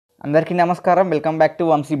అందరికీ నమస్కారం. Welcome back to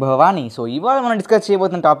Vamsi Bhavani. So ఇవాళ మనం డిస్కస్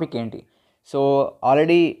చేయబోతున్న టాపిక్ ఏంటి? సో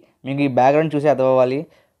ఆల్రెడీ మీకు ఈ బ్యాక్గ్రౌండ్ చూసి అర్థమవ్వాలి.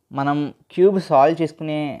 మనం క్యూబ్ సాల్వ్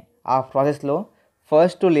చేసుకునే ఆ ప్రాసెస్లో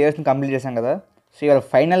ఫస్ట్ 2 లేయర్స్ని కంప్లీట్ చేసాం కదా. సో ఇవాళ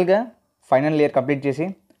ఫైనల్ లేయర్ కంప్లీట్ చేసి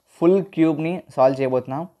ఫుల్ క్యూబ్ని సాల్వ్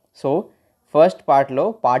చేయబోతున్నాం. సో ఫస్ట్ పార్ట్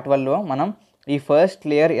 1లో మనం ఈ ఫస్ట్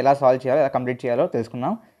లేయర్ ఎలా సాల్వ్ చేయాలో, ఎలా కంప్లీట్ చేయాలో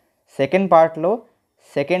తెలుసుకున్నాం. సెకండ్ పార్ట్లో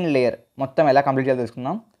సెకండ్ లేయర్ మొత్తం ఎలా కంప్లీట్ చేయాలో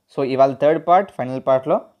తెలుసుకున్నాం. సో ఇవాళ థర్డ్ పార్ట్, ఫైనల్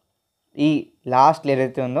పార్ట్లో ఈ లాస్ట్ లేయర్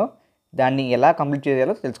అయితే ఉందో దాన్ని ఎలా కంప్లీట్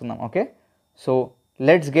చేయాలో తెలుసుకుందాం. Okay, so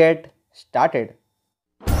let's get started.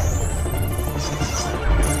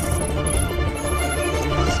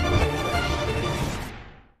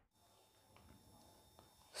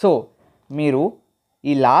 So మీరు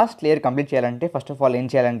ఈ లాస్ట్ లేయర్ కంప్లీట్ చేయాలంటే ఫస్ట్ ఆఫ్ ఆల్ ఏం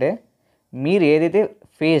చేయాలంటే, మీరు ఏదైతే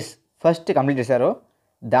ఫేస్ ఫస్ట్ కంప్లీట్ చేశారో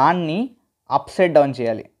దాన్ని అప్ సైడ్ డౌన్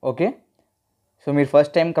చేయాలి. ఓకే, సో మీరు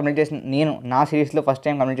ఫస్ట్ టైం కంప్లీట్ చేసిన, నేను నా సిరీస్లో ఫస్ట్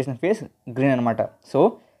టైం కంప్లీట్ చేసిన ఫేస్ గ్రీన్ అనమాట. సో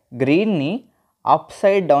గ్రీన్ని అప్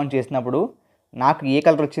సైడ్ డౌన్ చేసినప్పుడు నాకు ఏ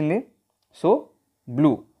కలర్ వచ్చింది? So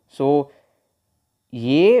blue. సో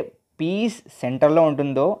ఏ పీస్ సెంటర్లో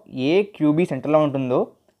ఉంటుందో, ఏ క్యూబీ సెంటర్లో ఉంటుందో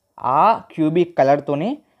ఆ క్యూబీ కలర్తోనే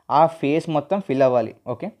ఆ ఫేస్ మొత్తం ఫిల్ అవ్వాలి.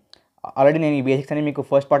 ఓకే, ఆల్రెడీ నేను ఈ బేసిక్స్ అని మీకు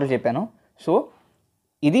ఫస్ట్ పార్ట్లో చెప్పాను. సో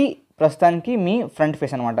ఇది ప్రస్తుతానికి మీ ఫ్రంట్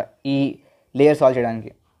ఫేస్ అనమాట ఈ లేయర్ సాల్వ్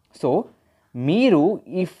చేయడానికి. సో మీరు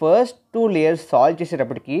ఈ ఫస్ట్ 2 లేయర్స్ సాల్వ్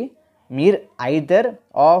చేసేటప్పటికి మీరు ఐదర్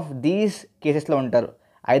ఆఫ్ దీస్ కేసెస్లో ఉంటారు.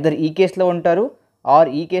 ఐదర్ ఈ కేసులో ఉంటారు, ఆర్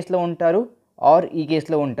ఈ కేసులో ఉంటారు, ఆర్ ఈ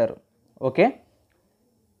కేసులో ఉంటారు. ఓకే,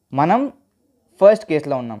 మనం ఫస్ట్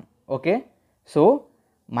కేసులో ఉన్నాం. ఓకే, సో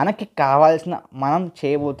మనకి కావాల్సిన, మనం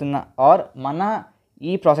చేయబోతున్న ఆర్ మన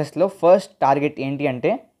ఈ ప్రాసెస్లో ఫస్ట్ టార్గెట్ ఏంటి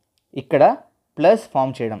అంటే ఇక్కడ ప్లస్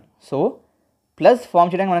ఫామ్ చేయడం. సో ప్లస్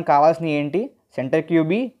ఫామ్ చేయడానికి మనకు కావాల్సినవి ఏంటి? సెంటర్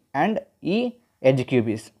క్యూబీ అండ్ ఈ ఎడ్జ్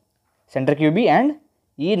క్యూబీస్. సెంటర్ క్యూబీ అండ్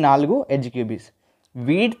ఈ 4 ఎడ్జ్ క్యూబీస్.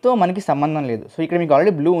 వీటితో మనకి సంబంధం లేదు. సో ఇక్కడ మీకు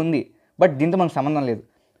ఆల్రెడీ బ్లూ ఉంది, బట్ దీంతో మనకు సంబంధం లేదు.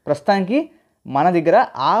 ప్రస్తుతానికి మన దగ్గర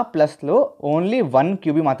ఆ ప్లస్లో ఓన్లీ 1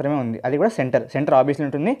 క్యూబీ మాత్రమే ఉంది, అది కూడా సెంటర్ ఆబ్వియస్లీ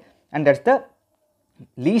ఉంటుంది. And that's the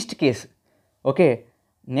least case. Okay,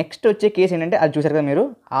 next వచ్చే కేసు ఏంటంటే, అది చూసారు కదా మీరు,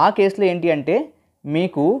 ఆ కేసులో ఏంటి అంటే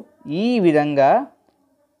మీకు ఈ విధంగా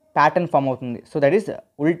ప్యాటర్న్ ఫామ్ అవుతుంది. సో దట్ ఈస్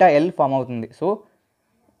ఉల్టా ఎల్ ఫామ్ అవుతుంది. సో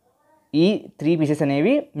ఈ 3 పీసెస్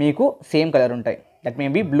అనేవి మీకు సేమ్ కలర్ ఉంటాయి. That may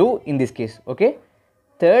be blue in this case. Okay,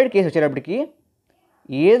 third case వచ్చేటప్పటికి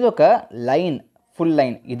ఏదో ఒక లైన్, ఫుల్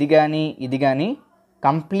లైన్, ఇది కానీ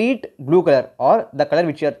complete blue colour or the colour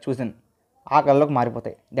which are chosen ఆ కలర్లోకి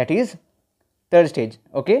మారిపోతాయి. That is third stage.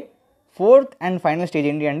 Okay, fourth and final stage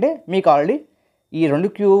ఏంటి అంటే, మీకు ఆల్రెడీ ఈ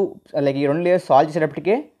 2 లేయర్స్ సాల్వ్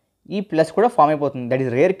చేసేటప్పటికే ఈ ప్లస్ కూడా ఫామ్ అయిపోతుంది. That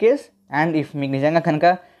is rare case. And if మీకు నిజంగా కనుక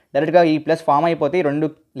డైరెక్ట్గా ఈ ప్లస్ ఫామ్ అయిపోతే 2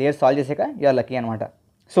 లేయర్స్ సాల్వ్ చేసాక యూఆర్ లక్కీ అనమాట.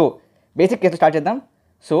 సో బేసిక్ కేసు స్టార్ట్ చేద్దాం.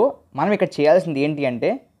 సో మనం ఇక్కడ చేయాల్సింది ఏంటి అంటే,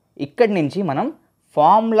 ఇక్కడి నుంచి మనం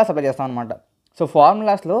ఫార్ములాస్ అప్లై చేస్తాం అనమాట. సో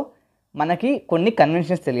ఫార్ములాస్లో మనకి కొన్ని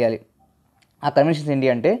కన్వెన్షన్స్ తెలియాలి. ఆ కన్వెన్షన్స్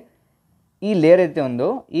ఏంటి అంటే, ఈ లేయర్ అయితే ఉందో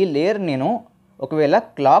ఈ లేయర్ నేను ఒకవేళ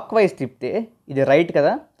క్లాక్ వైజ్ తిప్పితే ఇది రైట్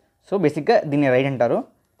కదా. సో బేసిక్గా దీన్ని రైట్ అంటారు.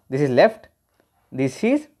 This is left, this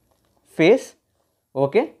is face.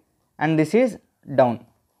 Okay, and this is down.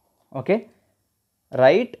 Okay,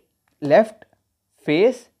 right, left,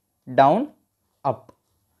 face, down, up.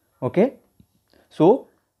 Okay, so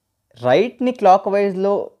రైట్ని clock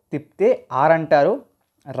వైజ్లో తిప్పితే ఆర్ అంటారు,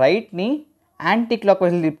 రైట్ని యాంటీ క్లాక్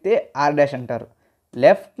వైజ్లో తిప్పితే ఆర్ డాష్ అంటారు,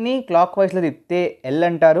 లెఫ్ట్ని క్లాక్ వైజ్లో తిప్పితే ఎల్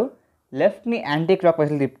అంటారు, లెఫ్ట్ని యాంటీ క్లాక్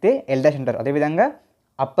వైజ్లో తిప్పితే ఎల్ డాష్ అంటారు. అదేవిధంగా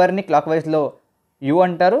అప్పర్ని clock వైజ్లో you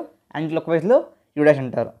అంటారు, యాంటీ క్లాక్ వైజ్లో యూ డాష్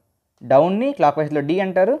అంటారు, డౌన్ని క్లాక్ వైజ్లో డి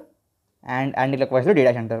అంటారు, and anti clock వైజ్లో D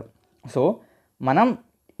dash అంటారు. సో మనం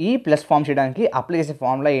ఈ ప్లస్ ఫామ్ చేయడానికి అప్లై చేసే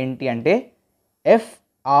ఫార్ములా ఏంటి అంటే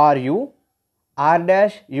FRU, are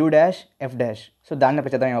dash, you dash, F dash. So దాన్ని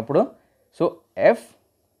అప్లై చేద్దాం అప్పుడు. So F,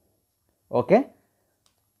 okay,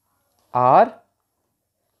 are,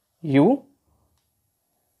 you,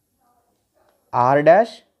 are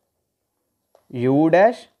dash, you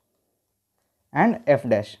dash and F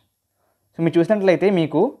dash. So మీరు చూసినట్లయితే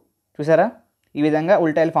మీకు చూసారా ఈ విధంగా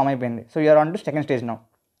ఉల్టాయిల్ ఫామ్ అయిపోయింది. So you're on to second stage now.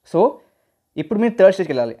 So ఇప్పుడు మీరు థర్డ్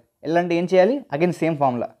స్టేజ్కి వెళ్ళాలి. వెళ్ళాలంటే ఏం చేయాలి? Again same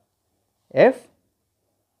formula, F,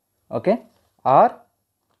 okay, are,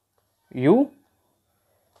 you,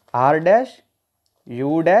 are dash,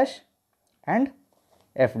 you dash and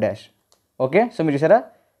F dash. Okay, so మీరు చూసారా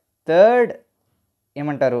థర్డ్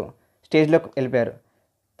ఏమంటారు స్టేజ్లోకి వెళ్ళిపోయారు.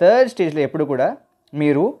 థర్డ్ స్టేజ్లో ఎప్పుడు కూడా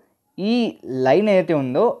మీరు ఈ లైన్ ఏదైతే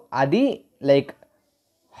ఉందో అది లైక్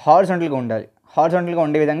హారిజాంటల్గా ఉండాలి. హారిజాంటల్గా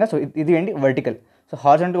ఉండే విధంగా, సో ఇది ఏంటి వర్టికల్. సో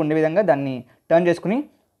హారిజాంటల్గా ఉండే విధంగా దాన్ని టర్న్ చేసుకుని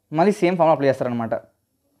మళ్ళీ సేమ్ ఫార్ములా అప్లై చేస్తారనమాట.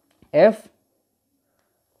 F,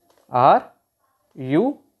 are you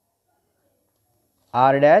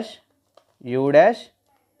are dash you dash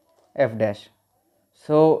F dash.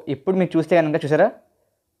 So ఇప్పుడు మీరు చూస్తే కనుక చూసారా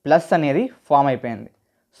ప్లస్ అనేది ఫామ్ అయిపోయింది.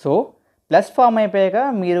 సో ప్లస్ ఫామ్ అయిపోయాక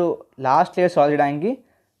మీరు లాస్ట్ లేయర్ సాల్వ్ చేయడానికి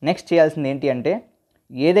నెక్స్ట్ చేయాల్సింది ఏంటి అంటే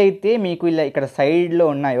ఏదైతే మీకు ఇలా ఇక్కడ సైడ్లో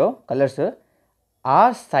ఉన్నాయో కలర్స్ ఆ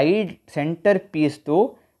సైడ్ సెంటర్ పీస్తో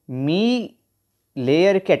మీ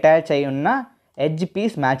లేయర్కి అటాచ్ అయి ఉన్న ఎడ్జ్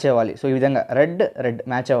పీస్ మ్యాచ్ అవ్వాలి. సో ఈ విధంగా రెడ్ రెడ్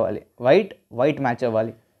మ్యాచ్ అవ్వాలి, వైట్ వైట్ మ్యాచ్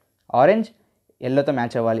అవ్వాలి, ఆరెంజ్ ఎల్లోతో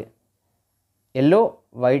మ్యాచ్ అవ్వాలి, yellow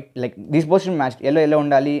white like this position match. Yellow yellow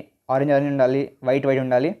ఉండాలి, ఆరెంజ్ ఆరెంజ్ ఉండాలి, వైట్ వైట్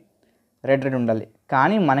ఉండాలి, రెడ్ రెడ్ ఉండాలి.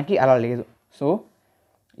 కానీ మనకి అలా లేదు. సో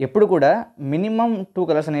ఎప్పుడు కూడా మినిమం 2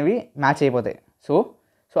 కలర్స్ అనేవి మ్యాచ్ అయిపోతాయి. సో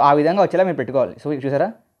సో ఆ విధంగా వచ్చేలా మీరు పెట్టుకోవాలి. సో చూసారా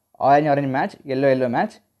orange orange match, yellow yellow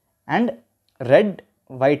match, and red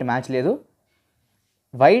white match లేదు,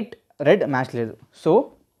 వైట్ రెడ్ మ్యాచ్ లేదు. సో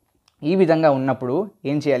ఈ విధంగా ఉన్నప్పుడు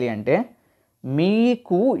ఏం చేయాలి అంటే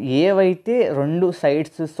మీకు ఏవైతే 2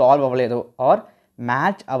 సైడ్స్ సాల్వ్ అవ్వలేదో ఆర్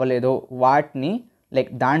మ్యాచ్ అవ్వలేదో వాటిని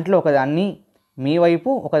లైక్ దాంట్లో ఒకదాన్ని మీ వైపు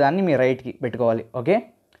ఒకదాన్ని మీ రైట్కి పెట్టుకోవాలి. ఓకే,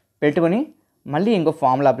 పెట్టుకొని మళ్ళీ ఇంకో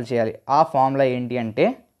ఫార్ములా అప్లై చేయాలి. ఆ ఫార్ములా ఏంటి అంటే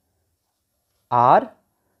are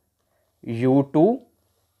యూ2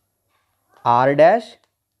 are dash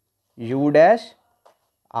you dash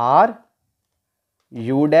are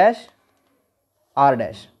you dash are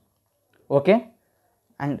dash. Okay,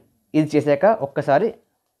 and ఇది చేశాక ఒక్కసారి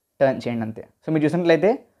టర్న్ చేయండి అంతే. సో మీరు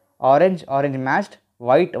చూసినట్లయితే orange orange matched,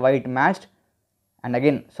 white white matched, and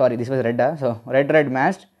again sorry this was red. So red red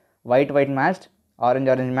matched, white white matched, orange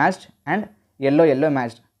orange matched, and yellow yellow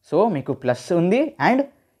matched. So మీకు plus ఉంది and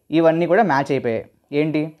ఇవన్నీ కూడా match అయిపోయాయి.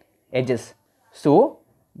 ఏంటి edges. So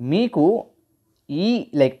మీకు ఈ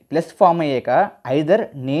like plus form అయ్యాక either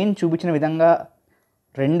నేను చూపించిన విధంగా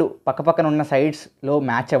 2 పక్కపక్కన ఉన్న సైడ్స్లో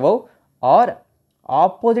మ్యాచ్ అవ్వవు ఆర్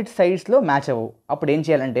ఆపోజిట్ సైడ్స్లో మ్యాచ్ అవ్వవు. అప్పుడు ఏం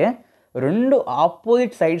చేయాలంటే 2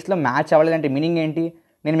 ఆపోజిట్ సైడ్స్లో మ్యాచ్ అవ్వలేదంటే మీనింగ్ ఏంటి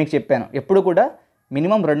నేను మీకు చెప్పాను. ఎప్పుడు కూడా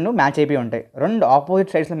మినిమం 2 మ్యాచ్ అయిపోయి ఉంటాయి. 2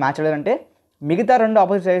 ఆపోజిట్ సైడ్స్లో మ్యాచ్ అవ్వలేదంటే మిగతా 2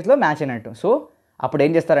 ఆపోజిట్ సైడ్స్లో మ్యాచ్ అయినట్టు. సో అప్పుడు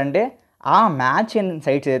ఏం చేస్తారంటే ఆ మ్యాచ్ అయిన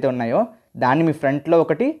సైడ్స్ ఏదైతే ఉన్నాయో దాన్ని మీ ఫ్రంట్లో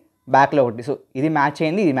ఒకటి బ్యాక్లో ఒకటి. సో ఇది మ్యాచ్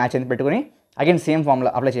అయింది ఇది మ్యాచ్ అయింది పెట్టుకొని అగైన్ సేమ్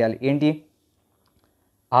ఫార్ములా అప్లై చేయాలి. ఏంటి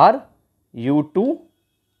are యూ2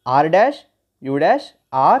 are dash you dash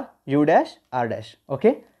are you dash are dash. Okay,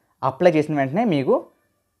 apply చేసిన వెంటనే మీకు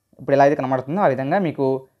ఇప్పుడు ఎలా అయితే కనబడుతుందో ఆ విధంగా మీకు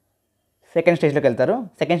సెకండ్ స్టేజ్లోకి వెళ్తారు.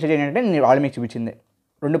 సెకండ్ స్టేజ్ ఏంటంటే నేను ఆల్రెడీ మీకు చూపించింది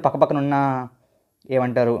 2 పక్కపక్కన ఉన్న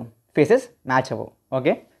ఏమంటారు ఫేసెస్ మ్యాచ్ అవ్వవు.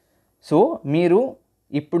 ఓకే, సో మీరు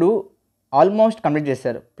ఇప్పుడు ఆల్మోస్ట్ కంప్లీట్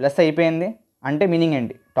చేస్తారు. ప్లస్ అయిపోయింది అంటే మీనింగ్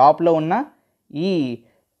ఏంటి టాప్లో ఉన్న ఈ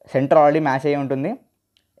సెంటర్ ఆల్రెడీ మ్యాచ్ అయ్యి ఉంటుంది,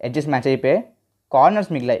 ఎడ్జెస్ మ్యాచ్ అయిపోయాయి,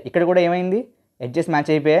 కార్నర్స్ మిగిలాయి. ఇక్కడ కూడా ఏమైంది ఎడ్జెస్ మ్యాచ్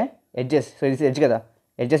అయిపోయాయి, ఎడ్జెస్ సో ఇది ఎడ్జ్ కదా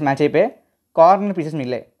ఎడ్జెస్ మ్యాచ్ అయిపోయాయి, కార్నర్ పీసెస్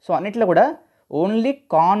మిగిలాయి. సో అన్నిట్లో కూడా ఓన్లీ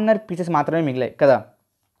కార్నర్ పీసెస్ మాత్రమే మిగిలాయి కదా.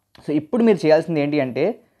 సో ఇప్పుడు మీరు చేయాల్సింది ఏంటి అంటే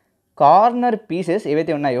కార్నర్ పీసెస్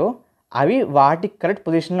ఏవైతే ఉన్నాయో అవి వాటి కరెక్ట్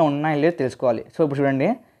పొజిషన్లో ఉన్నాయో లేదో తెలుసుకోవాలి. సో ఇప్పుడు చూడండి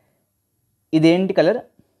ఇదేంటి కలర్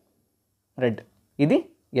రెడ్, ఇది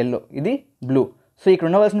ఎల్లో, ఇది బ్లూ. సో ఇక్కడ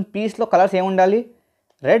ఉండవలసిన పీస్లో కలర్స్ ఏముండాలి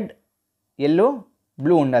రెడ్ ఎల్లో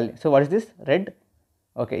బ్లూ ఉండాలి. So what is this red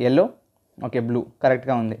okay yellow okay blue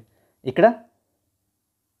కరెక్ట్గా ఉంది. ఇక్కడ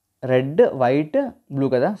రెడ్ వైట్ బ్లూ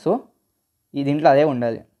కదా. సో ఈ దీంట్లో అదే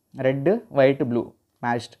ఉండాలి రెడ్ వైట్ బ్లూ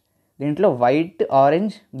మ్యాచ్డ్. దీంట్లో వైట్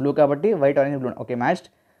ఆరెంజ్ బ్లూ కాబట్టి white orange blue okay matched.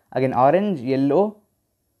 Again orange yellow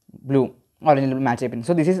blue orange blue match అయిపోయింది.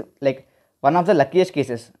 So this is like one of the luckiest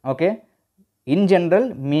cases. Okay, in general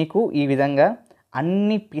మీకు ఈ విధంగా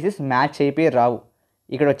అన్ని pieces match అయిపోయి రావు,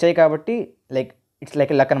 ఇక్కడ వచ్చాయి కాబట్టి లైక్ ఇట్స్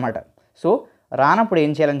లైక్ లక్ అనమాట. సో రానప్పుడు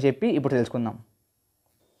ఏం చేయాలని చెప్పి ఇప్పుడు తెలుసుకుందాం.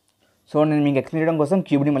 సో నేను మీకు ఎక్స్ప్లెయిన్ చేయడం కోసం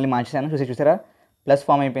క్యూబ్ని మళ్ళీ మార్చేసాను. చూసారా ప్లస్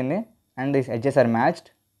ఫామ్ అయిపోయింది and this edges are matched.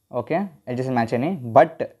 Okay edges match అయినాయి.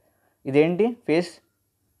 బట్ ఇదేంటి face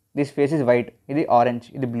this face is white, ఇది ఆరెంజ్,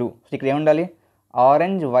 ఇది బ్లూ. సో ఇక్కడ ఏముండాలి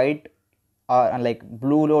ఆరెంజ్ వైట్ లైక్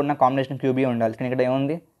బ్లూలో ఉన్న కాంబినేషన్ క్యూబీ ఉండాలి. కానీ ఇక్కడ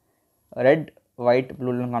ఏముంది రెడ్ వైట్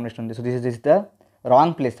బ్లూలో ఉన్న కాంబినేషన్ ఉంది. So this is the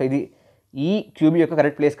wrong place. So ఇది ఈ క్యూబీ యొక్క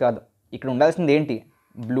కరెక్ట్ ప్లేస్ కాదు. ఇక్కడ ఉండాల్సింది ఏంటి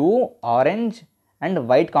blue orange and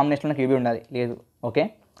white combination ఉన్న క్యూబీ ఉండాలి, లేదు. ఓకే,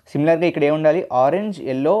 సిమిలర్గా ఇక్కడ ఏముండాలి ఆరెంజ్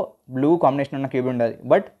ఎల్లో బ్లూ కాంబినేషన్ ఉన్న క్యూబీ ఉండాలి.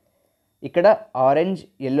 బట్ ఇక్కడ ఆరెంజ్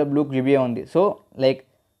ఎల్లో బ్లూ క్యూబీ ఉంది. So like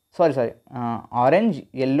sorry orange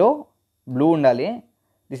yellow blue ఉండాలి,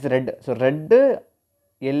 this red. So red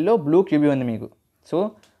yellow blue క్యూబీ ఉంది మీకు. So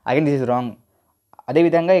again this is wrong.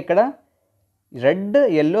 అదేవిధంగా ఇక్కడ రెడ్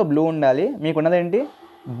ఎల్లో బ్లూ ఉండాలి, మీకు ఉన్నదేంటి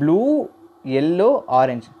blue yellow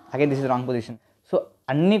orange. Again this is wrong position. So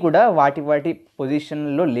అన్నీ కూడా వాటి వాటి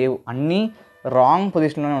పొజిషన్లో లేవు, అన్నీ రాంగ్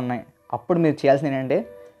పొజిషన్లోనే ఉన్నాయి. అప్పుడు మీరు చేయాల్సింది ఏంటంటే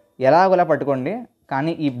ఎలాగోలా పట్టుకోండి,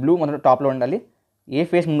 కానీ ఈ బ్లూ మొదట టాప్లో ఉండాలి. ఏ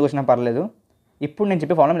ఫేస్ ముందు వచ్చినా పర్లేదు. ఇప్పుడు నేను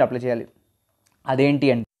చెప్పే ఫార్ములా మీరు అప్లై చేయాలి. అదేంటి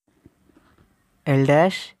అంటే L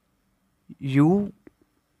dash U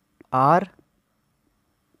R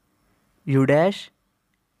U dash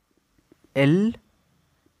L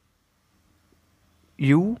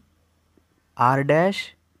U R dash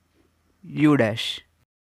U dash.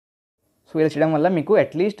 So ఇలా చేయడం వల్ల మీకు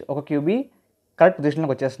అట్లీస్ట్ ఒక క్యూబీ కరెక్ట్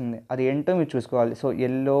పొజిషన్లోకి వచ్చేస్తుంది. అది ఏంటో మీరు చూసుకోవాలి. So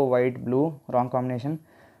yellow white blue wrong combination,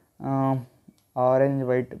 orange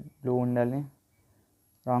white blue ఉండాలి,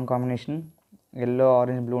 wrong combination, yellow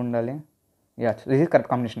orange blue ఉండాలి. Yeah, this is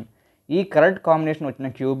correct combination. ఈ కరెక్ట్ కాంబినేషన్ వచ్చిన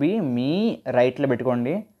క్యూబీ మీ రైట్లో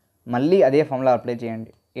పెట్టుకోండి. మళ్ళీ అదే ఫార్ములా అప్లై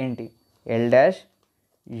చేయండి. ఏంటి? L dash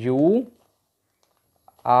you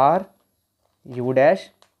are you dash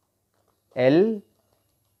L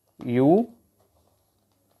U,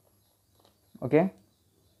 okay,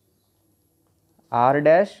 are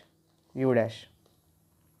dash you dash.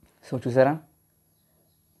 So చూసారా,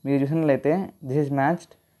 మీరు చూసినట్లయితే this is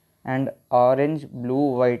matched and orange blue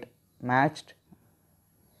white matched,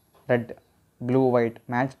 red blue white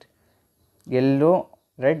matched, yellow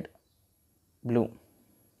red blue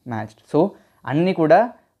matched. So అన్నీ కూడా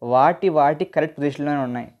వాటి correct పొజిషన్లోనే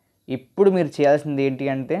ఉన్నాయి. ఇప్పుడు మీరు చేయాల్సింది ఏంటి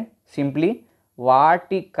అంటే సింప్లీ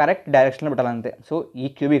వాటి కరెక్ట్ డైరెక్షన్లో పెట్టాలంతే. సో ఈ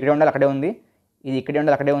క్యూబ్ ఇక్కడే ఉండాలి, అక్కడే ఉంది. ఇది ఇక్కడే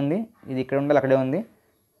ఉండాలి, అక్కడే ఉంది. ఇది ఇక్కడ ఉండాలి, అక్కడే ఉంది.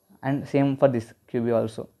 And same for this క్యూబీ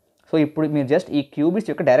also. So ఇప్పుడు మీరు జస్ట్ ఈ క్యూబీస్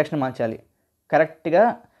యొక్క డైరెక్షన్ మార్చాలి కరెక్ట్గా.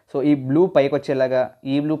 సో ఈ బ్లూ పైకి వచ్చేలాగా,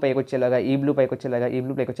 ఈ బ్లూ పైకి వచ్చేలాగా, ఈ బ్లూ పైకి వచ్చేలాగా, ఈ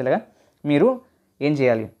బ్లూ పైకి వచ్చేలాగా మీరు ఏం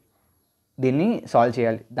చేయాలి? దీన్ని సాల్వ్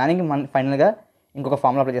చేయాలి. దానికి మనం ఫైనల్గా ఇంకొక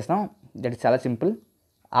ఫార్ములా అప్లై చేస్తాం. దట్ ఇస్ చాలా simple.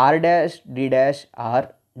 Are dash D dash R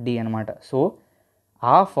D అనమాట. సో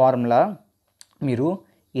ఆ ఫార్ములా మీరు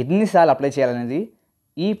ఎన్నిసార్లు అప్లై చేయాలనేది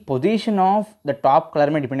ఈ position of the top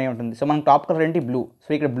colour మీద డిపెండ్ అయి ఉంటుంది. సో మనకు టాప్ కలర్ ఏంటి? బ్లూ. సో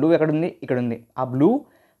ఇక్కడ బ్లూ ఎక్కడ ఉంది? ఇక్కడ ఉంది. ఆ బ్లూ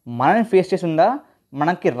మనల్ని ఫేస్ చేసి ఉందా,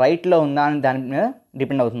 మనకి రైట్లో ఉందా అని దాని మీద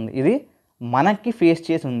డిపెండ్ అవుతుంది. ఇది మనకి ఫేస్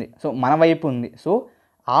చేసి ఉంది, సో మన వైపు ఉంది. సో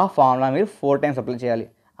ఆ ఫార్ములా మీరు 4 times అప్లై చేయాలి.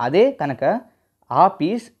 అదే కనుక ఆ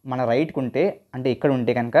పీస్ మన రైట్కి ఉంటే, అంటే ఇక్కడ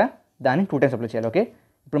ఉంటే కనుక దాన్ని 2 times అప్లై చేయాలి. ఓకే,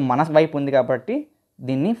 ఇప్పుడు మన వైపు ఉంది కాబట్టి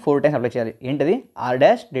దీన్ని 4 times అప్లై చేయాలి. ఏంటది? Are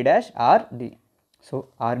dash D dash R D. So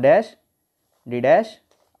are dash D dash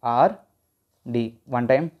R D 1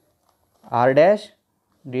 time, are dash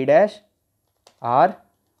D dash R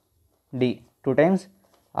D 2 times,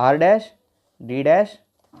 are dash D dash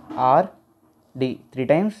R D 3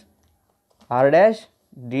 times, are dash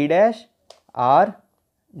D dash R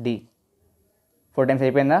D 4 times.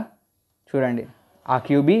 అయిపోయిందా? చూడండి, ఆ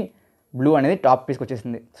క్యూబీ blue అనేది top పీస్కి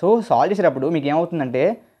వచ్చేసింది. So solve చేసేటప్పుడు మీకు ఏమవుతుందంటే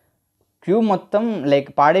cube మొత్తం లైక్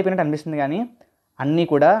పాడైపోయినట్టు అనిపిస్తుంది, కానీ అన్నీ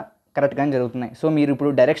కూడా కరెక్ట్గానే జరుగుతున్నాయి. సో మీరు ఇప్పుడు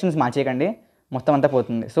డైరెక్షన్స్ మార్చేయకండి, మొత్తం అంతా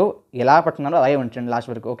పోతుంది. సో ఎలా పట్టుకున్నారో అలాగే ఉంచండి లాస్ట్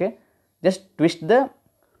వరకు. Okay, just twist the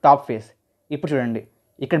top face. ఇప్పుడు చూడండి,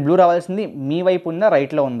 ఇక్కడ బ్లూ రావాల్సింది మీ వైపు ఉందా,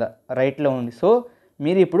 రైట్లో ఉందా? రైట్లో ఉంది. సో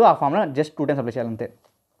మీరు ఇప్పుడు ఆ formula just 2 times apply చేయాలంతే.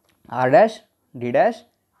 Are dash D dash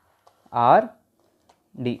R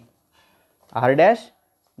D, are dash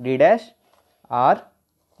D dash R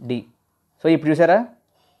D. So ఇప్పుడు చూసారా,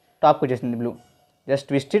 టాప్కి వచ్చేసింది బ్లూ. Just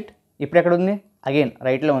twist it. ఇప్పుడు ఎక్కడ ఉంది? అగైన్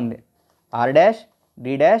రైట్లో ఉంది. Are dash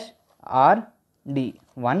D dash R D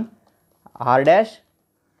 1, are dash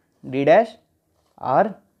D dash R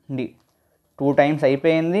D 2 times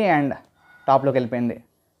అయిపోయింది and టాప్లోకి వెళ్ళిపోయింది.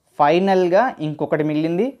 ఫైనల్గా ఇంకొకటి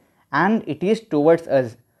మిగిలింది and it is towards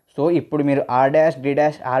us. So ఇప్పుడు మీరు are dash D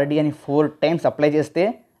dash R D అని 4 times అప్లై చేస్తే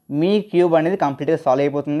మీ క్యూబ్ అనేది కంప్లీట్గా సాల్వ్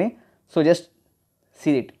అయిపోతుంది. So just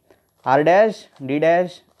see it. Are dash D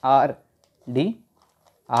dash R D,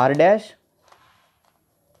 are dash,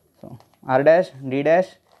 so are dash D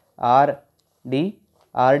dash R D,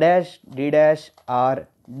 are dash D dash R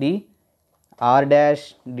D, are dash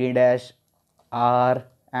D dash are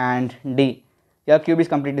and D. Your cube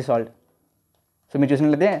is completely solved. So మీరు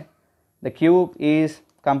చూసినట్లయితే the cube is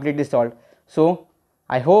completely solved. So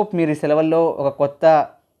I hope మీరు ఈ సెలవుల్లో ఒక కొత్త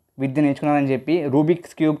విద్య నేర్చుకున్నారని చెప్పి,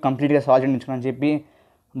 Rubik's cube కంప్లీట్గా solve చేయడం నేర్చుకున్నారని చెప్పి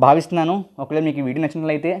భావిస్తున్నాను. ఒకవేళ మీకు ఈ వీడియో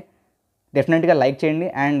నచ్చినట్లయితే డెఫినెట్గా లైక్ చేయండి.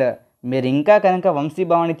 అండ్ మీరు ఇంకా కనుక వంశీ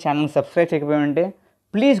భవానీ ఛానల్ సబ్స్క్రైబ్ చేయకపోయి ఉంటే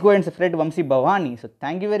please go and subscribe Vamsi Bhavani. So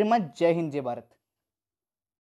thank you very much. జై హింద్, జై భారత్.